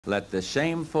Let the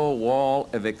shameful wall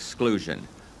of exclusion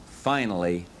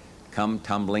finally come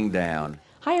tumbling down.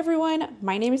 Hi everyone,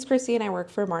 my name is Christie and I work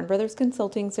for Martin Brothers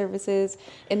Consulting Services.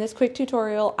 In this quick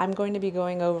tutorial, I'm going to be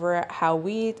going over how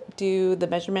we do the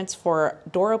measurements for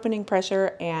door opening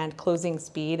pressure and closing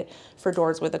speed for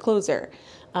doors with a closer.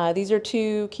 These are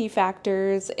two key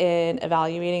factors in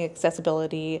evaluating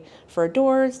accessibility for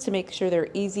doors to make sure they're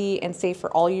easy and safe for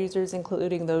all users,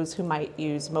 including those who might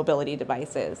use mobility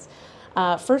devices.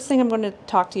 First thing I'm going to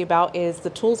talk to you about is the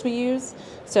tools we use.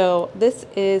 So this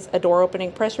is a door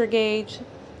opening pressure gauge.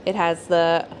 It has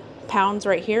the pounds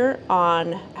right here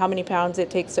on how many pounds it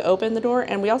takes to open the door.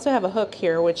 And we also have a hook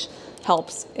here, which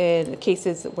helps in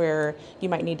cases where you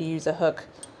might need to use a hook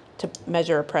to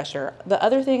measure a pressure. The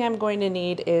other thing I'm going to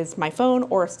need is my phone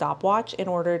or a stopwatch in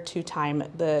order to time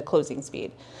the closing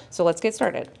speed. So let's get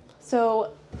started.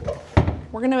 So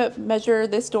we're going to measure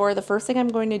this door. The first thing I'm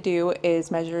going to do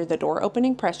is measure the door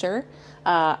opening pressure.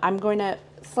 I'm going to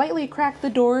slightly crack the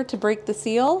door to break the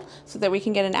seal so that we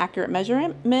can get an accurate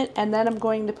measurement, and then I'm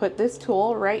going to put this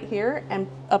tool right here and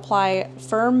apply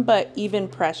firm but even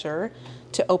pressure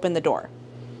to open the door.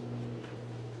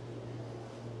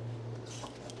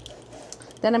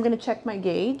 Then I'm going to check my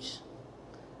gauge,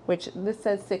 which this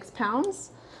says 6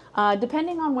 pounds.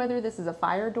 Depending on whether this is a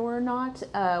fire door or not,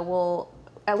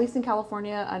 at least in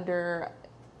California, under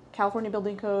California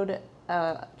Building Code,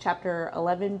 Chapter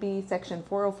 11B, Section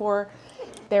 404,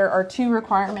 there are two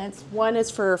requirements. One is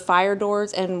for fire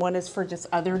doors and one is for just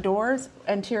other doors,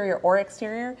 interior or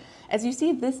exterior. As you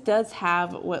see, this does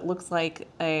have what looks like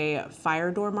a fire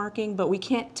door marking, but we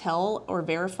can't tell or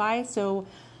verify. So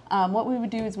what we would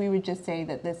do is we would just say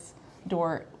that this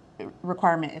door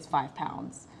requirement is 5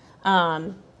 pounds.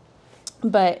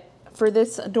 But for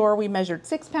this door, we measured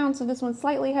 6 pounds, so this one's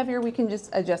slightly heavier. We can just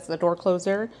adjust the door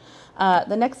closer.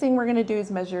 The next thing we're gonna do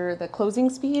is measure the closing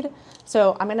speed.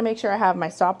 So I'm gonna make sure I have my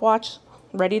stopwatch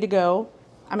ready to go.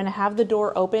 I'm gonna have the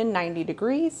door open 90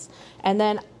 degrees. And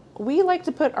then we like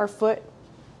to put our foot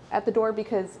at the door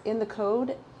because in the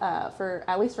code,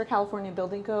 at least for California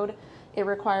Building Code, it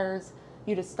requires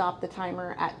you to stop the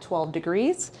timer at 12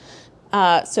 degrees.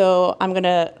 So I'm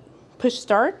gonna push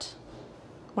start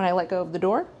when I let go of the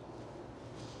door.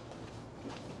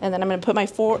 And then I'm going to put my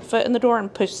foot in the door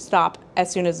and push stop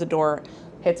as soon as the door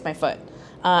hits my foot.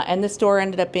 And this door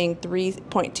ended up being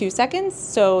 3.2 seconds,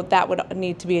 so that would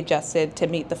need to be adjusted to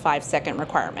meet the 5-second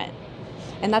requirement.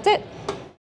 And that's it.